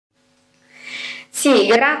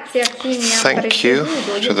Thank you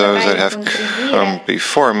to those that have come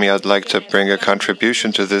before me. I'd like to bring a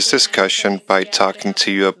contribution to this discussion by talking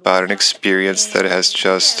to you about an experience that has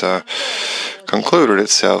just concluded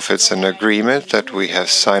itself. It's an agreement that we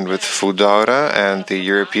have signed with Foodora and the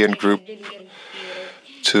European group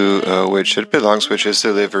to which it belongs, which is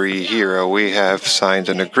Delivery Hero. We have signed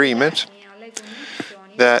an agreement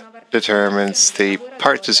that determines the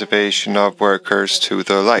participation of workers to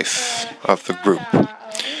the life of the group.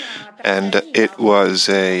 And it was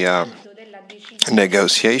a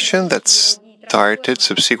negotiation that started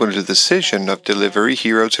subsequent to the decision of Delivery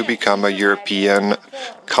Hero to become a European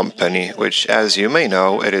company, which, as you may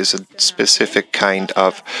know, it is a specific kind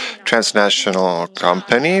of transnational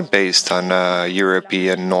company based on a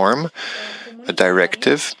European norm, a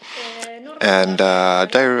directive, and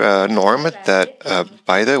a norm that,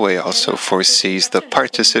 by the way, also foresees the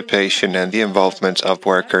participation and the involvement of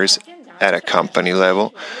workers at a company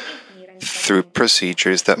level through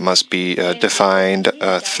procedures that must be defined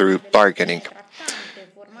through bargaining.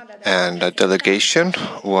 And a delegation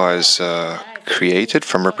was created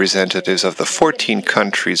from representatives of the 14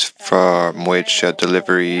 countries from which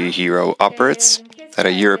Delivery Hero operates at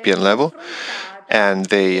a European level. And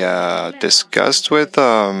they discussed with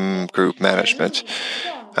group management.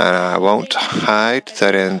 And I won't hide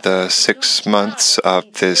that in the 6 months of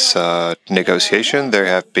this negotiation, there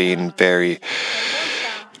have been very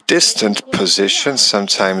distant positions,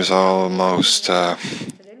 sometimes almost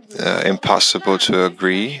impossible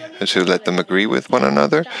to let them agree with one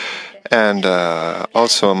another. And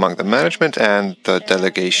also among the management and the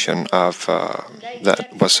delegation of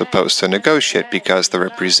that was supposed to negotiate, because the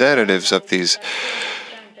representatives of these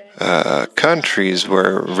countries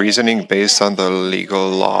were reasoning based on the legal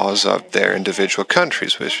laws of their individual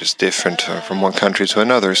countries, which is different from one country to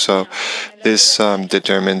another. So this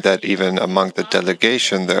determined that even among the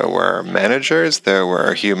delegation there were managers, there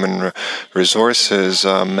were human resources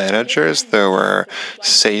managers, there were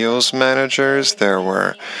sales managers, there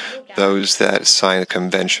were those that signed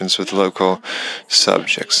conventions with local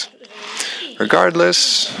subjects.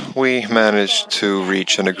 Regardless, we managed to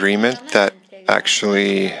reach an agreement that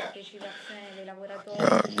actually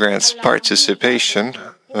grants participation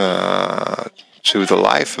to the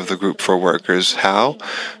life of the group for workers. How?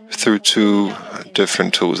 Through two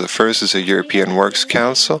different tools. The first is a European Works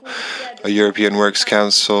Council,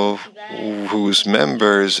 whose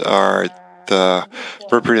members are the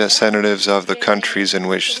representatives of the countries in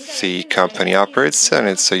which the company operates, and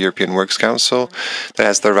it's a European Works Council that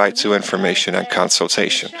has the right to information and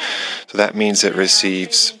consultation. So that means it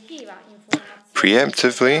receives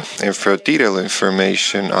preemptively detailed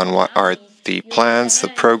information on what are the plans, the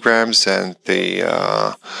programs, and the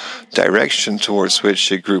direction towards which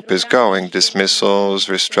the group is going, dismissals,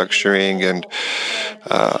 restructuring, and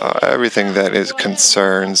everything that is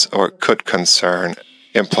concerns or could concern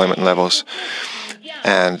employment levels.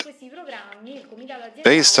 And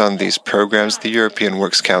based on these programs, the European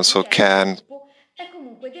Works Council can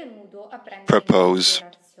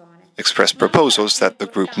express proposals that the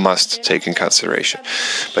group must take in consideration.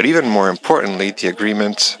 But even more importantly, the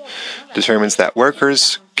agreement determines that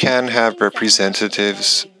workers can have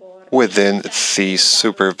representatives within the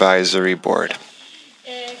supervisory board.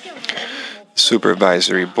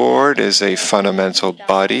 Supervisory board is a fundamental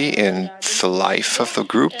body in the life of the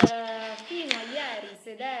group.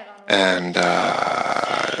 And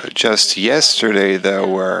just yesterday, there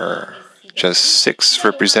were just 6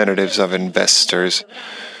 representatives of investors.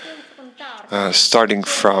 Starting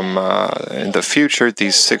from in the future,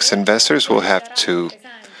 these 6 investors will have to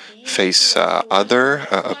face other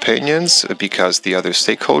opinions, because the other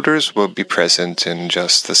stakeholders will be present in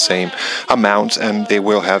just the same amount and they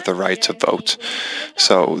will have the right to vote.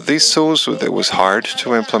 So these tools, it was hard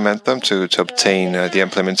to implement them, to obtain the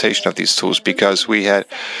implementation of these tools, because we had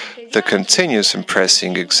the continuous and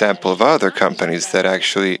pressing example of other companies that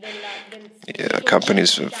actually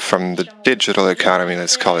companies from the digital economy,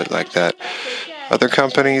 let's call it like that. Other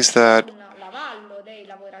companies that,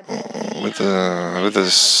 with the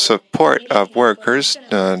support of workers,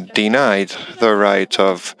 denied the right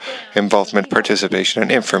of involvement, participation,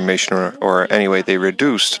 and information, or anyway, they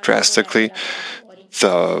reduced drastically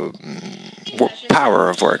the power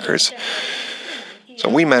of workers. So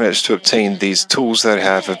we managed to obtain these tools that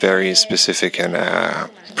have a very specific and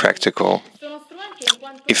practical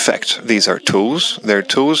effect. These are tools. They're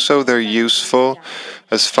tools, so they're useful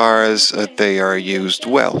as far as they are used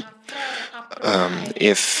well.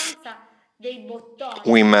 If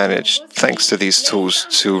we managed, thanks to these tools,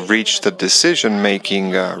 to reach the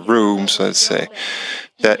decision-making rooms, let's say,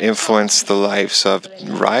 that influence the lives of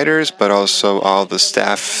riders, but also all the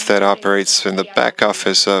staff that operates in the back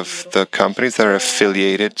office of the companies that are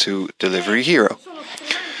affiliated to Delivery Hero.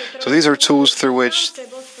 So these are tools through which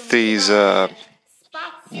these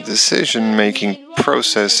decision-making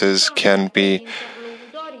processes can be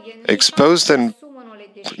exposed and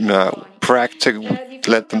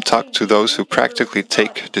let them talk to those who practically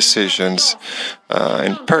take decisions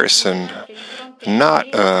in person, not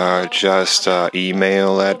just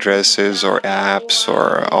email addresses or apps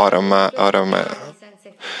or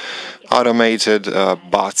automated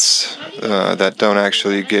bots that don't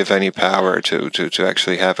actually give any power to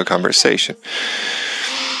actually have a conversation.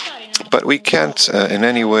 But we can't in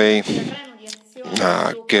any way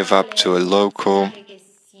give up to a local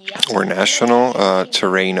or national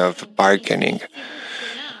terrain of bargaining,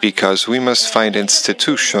 because we must find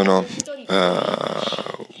institutional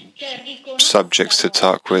subjects to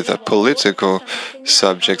talk with, political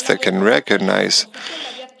subjects that can recognize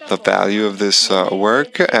the value of this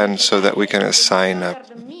work, and so that we can assign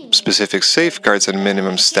specific safeguards and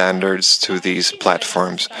minimum standards to these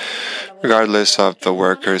platforms, regardless of the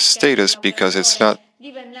worker's status, because it's not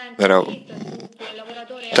that a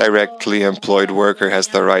directly employed worker has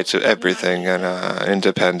the right to everything, and an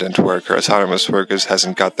independent worker, autonomous workers,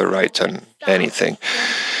 hasn't got the right to anything.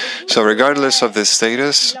 So regardless of this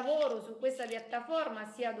status,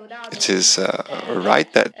 it is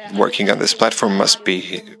right that working on this platform must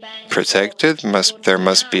be protected. There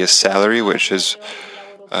must be a salary which is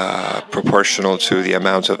proportional to the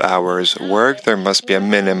amount of hours worked. There must be a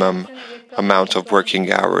minimum amount of working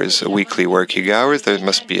hours, weekly working hours. There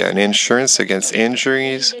must be an insurance against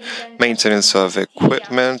injuries, maintenance of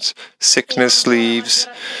equipment, sickness leaves,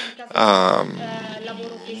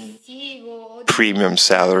 premium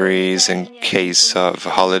salaries in case of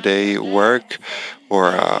holiday work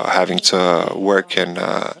or having to work in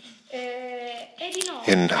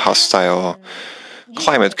hostile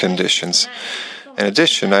climate conditions. In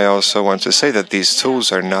addition, I also want to say that these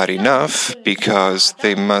tools are not enough, because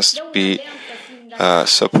they must be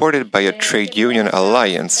supported by a trade union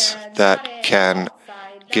alliance that can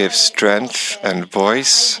give strength and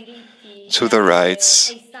voice to the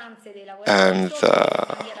rights and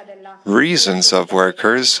the reasons of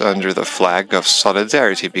workers under the flag of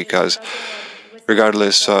solidarity, because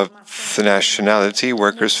regardless of the nationality,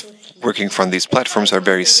 workers working from these platforms are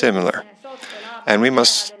very similar. And we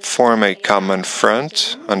must form a common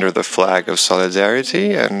front under the flag of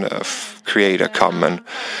solidarity and create a common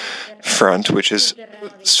front, which is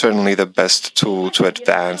certainly the best tool to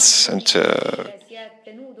advance and to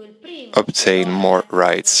obtain more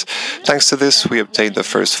rights. Thanks to this, we obtained the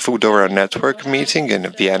first Foodora network meeting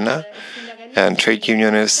in Vienna, and trade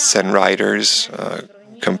unionists and riders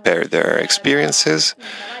compared their experiences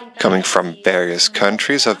coming from various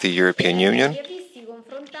countries of the European Union.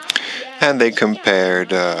 And they compared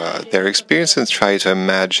their experience and tried to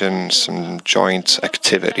imagine some joint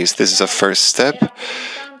activities. This is a first step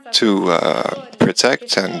to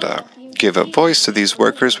protect and give a voice to these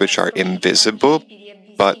workers, which are invisible,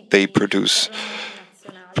 but they produce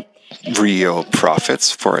real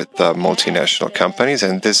profits for the multinational companies.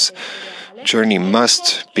 And this journey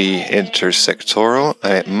must be intersectoral,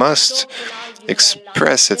 and it must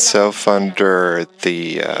express itself under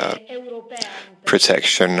the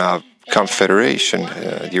protection of Confederation,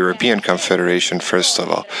 the European Confederation, first of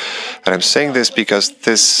all. And I'm saying this because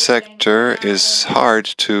this sector is hard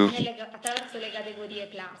to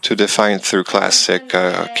define through classic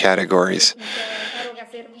categories.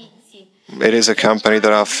 It is a company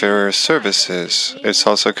that offers services. It's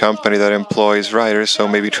also a company that employs riders, so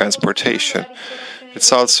maybe transportation.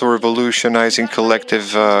 It's also revolutionizing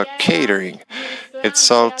collective catering. It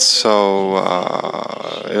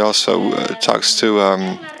also talks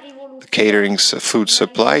to catering's food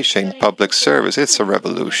supply chain, public service. It's a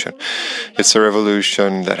revolution. It's a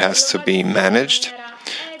revolution that has to be managed,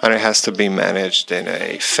 and it has to be managed in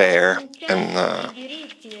a fair and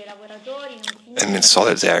in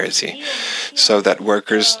solidarity, so that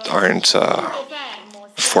workers aren't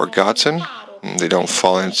forgotten, they don't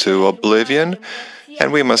fall into oblivion,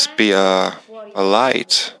 and we must be a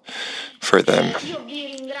light for them,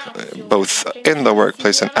 both in the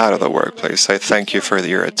workplace and out of the workplace. I thank you for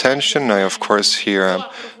your attention. I, of course, here am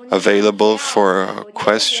available for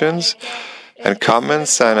questions and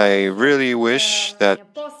comments, and I really wish that,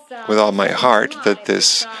 with all my heart, that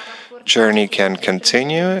this journey can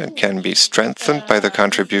continue and can be strengthened by the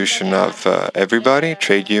contribution of everybody,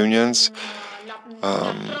 trade unions,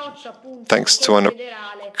 thanks to a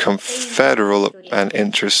confederal and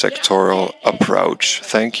intersectoral approach.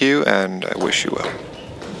 Thank you, and I wish you well.